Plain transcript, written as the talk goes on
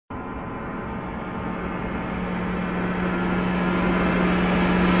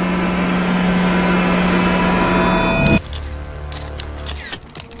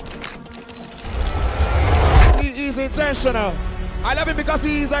exceptional. I love him because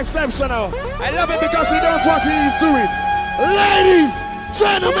he is exceptional. I love him because he knows what he is doing. Ladies,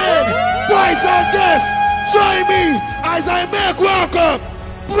 gentlemen, boys and girls, join me as I make welcome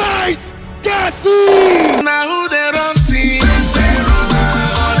Bright Kcee. Now who they run team?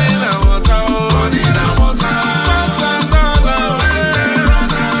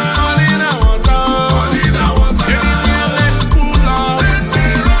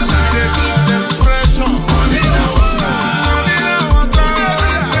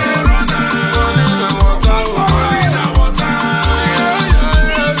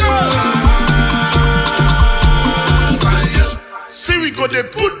 They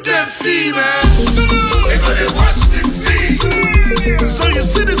put their feet, man. They gonna watch the feet. So you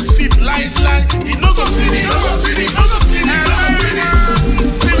see this feet like you know go see it,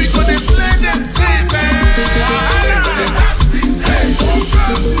 See we gonna play them tape, man.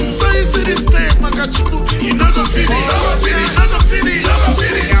 So you see this tape, Makachuku, you know go see it,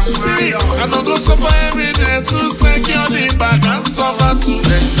 See, I don't go suffer every day to secure the bag and suffer to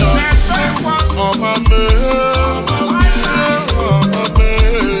enjoy. Oh my man.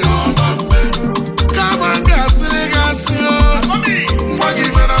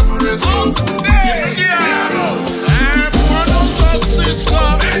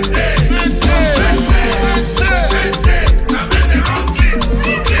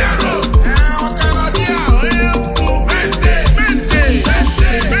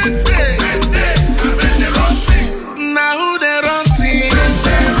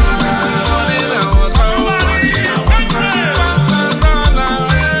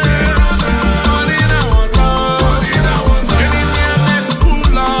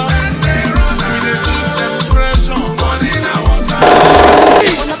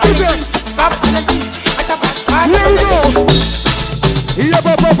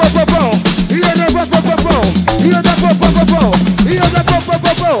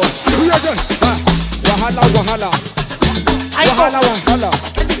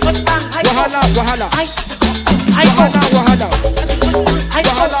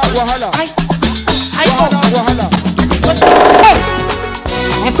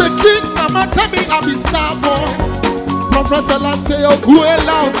 I say, King, Mama, tell me I'm a star boy. Professor, I say, oh, go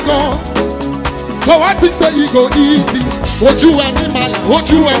loud, go. So I think say you go easy. What you and him, man? I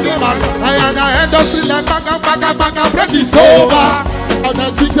end up in like baga, break is over. And I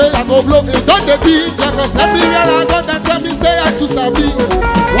think I go blow it, don't the beat. Because everywhere I go, they tell me, say I too sabi.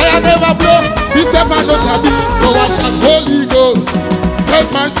 Why I never blow, be safe I don't sabi. So I shall Holy Ghost, save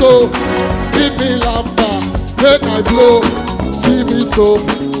my soul. Give me lamba, make I blow. See me so,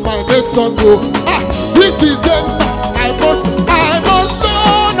 my next song go. This is it, I must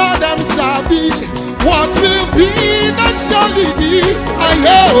know now them sabi. What will be, not surely be. I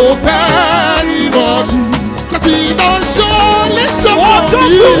hear everybody. Cause he don't surely show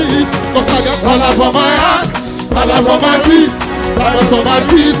me. Cause I got dollar for my hand, dollar for my peace, dollar for my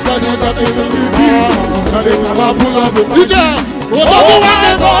peace. And you got it in the beat. And it's about pull up the DJ.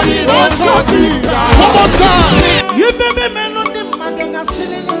 Everybody don't show me. One more time. If the men on the man are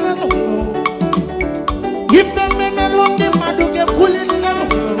sitting in the room. If the men on the man do get cooling in the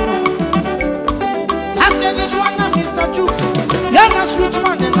room. I said this one, Mr. Jukes. You're not switch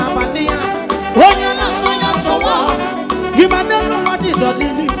man in Abalia. Oh, you're not so well. You might never know the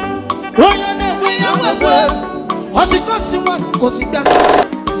delivery. Oh, you're not way away. What's it cost you one? Because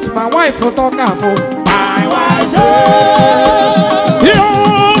it's my wife who talk about. My wife,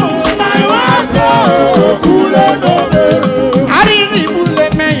 my wife, cool and I didn't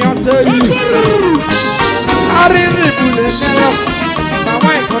bullet me, I'll tell you. I didn't bullet me. My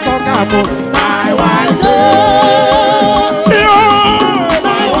wife who talk about. My wife,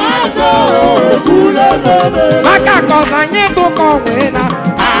 my wife, cool and Maka cosa niente con buena.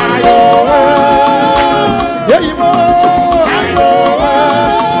 Ayo, ayo,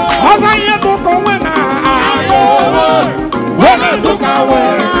 cosa niente con buena. Ayo, buena tu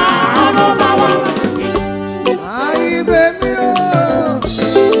cabuena. Ay baby oh,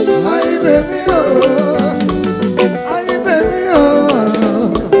 ay baby oh, ay baby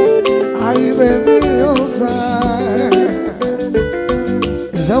oh, ay baby oh, say.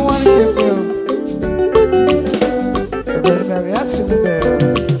 Is that one you feel?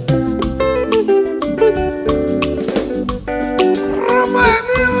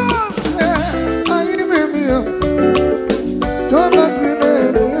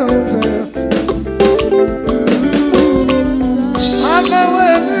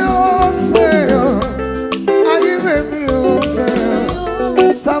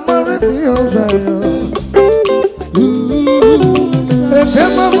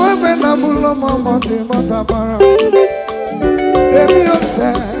 baby, oh,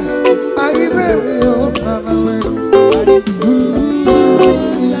 sir. Aye, baby, oh, mama,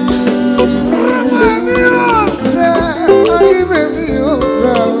 baby, oh, sir. Aye, baby, oh,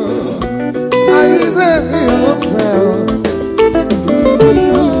 sir. Aye, baby, oh, sir.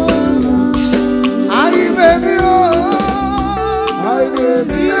 Aye, baby, oh. Aye,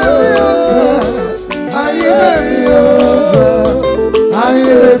 baby, oh, sir. Aye, baby, oh, sir.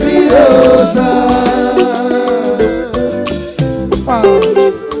 Aye, baby, oh, sir.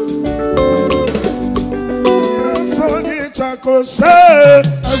 Say,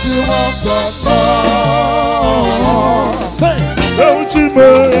 As you walk the floor, say, Euchime,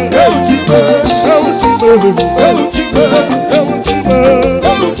 Euchime, Euchime, Euchime,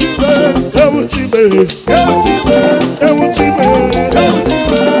 Euchime, Euchime, Euchime, Euchime,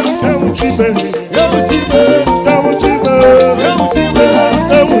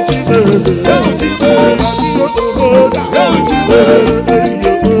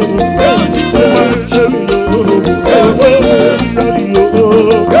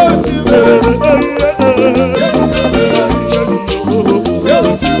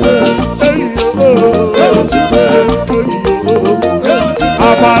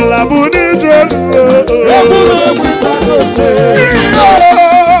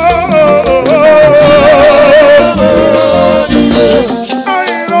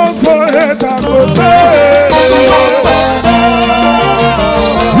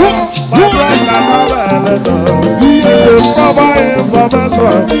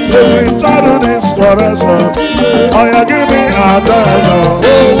 oh, you give me attention.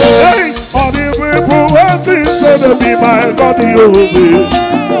 Hey, all the people waiting so to be my God, you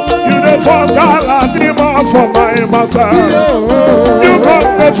the for God and the man for my matter. You got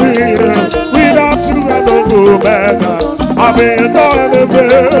the feeling without you I don't go back. I've been doing the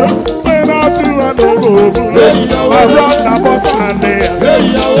veil without you I don't go back. I run the bus and there.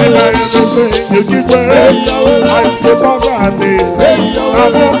 And I say you give way. I say bus and there. I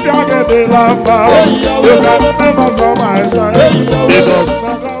won't get the lamba. You can never from my side.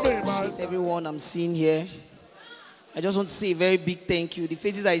 Everyone I'm seeing here, I just want to say a very big thank you. The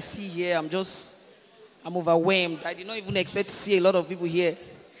faces I see here, I'm overwhelmed. I did not even expect to see a lot of people here.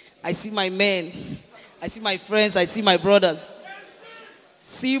 I see my men, I see my friends, I see my brothers.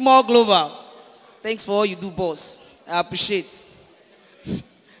 See more global. Thanks for all you do, boss. I appreciate.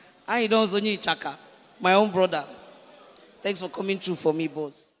 I don't Zonyi Chaka, my own brother. Thanks for coming through for me,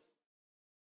 boss.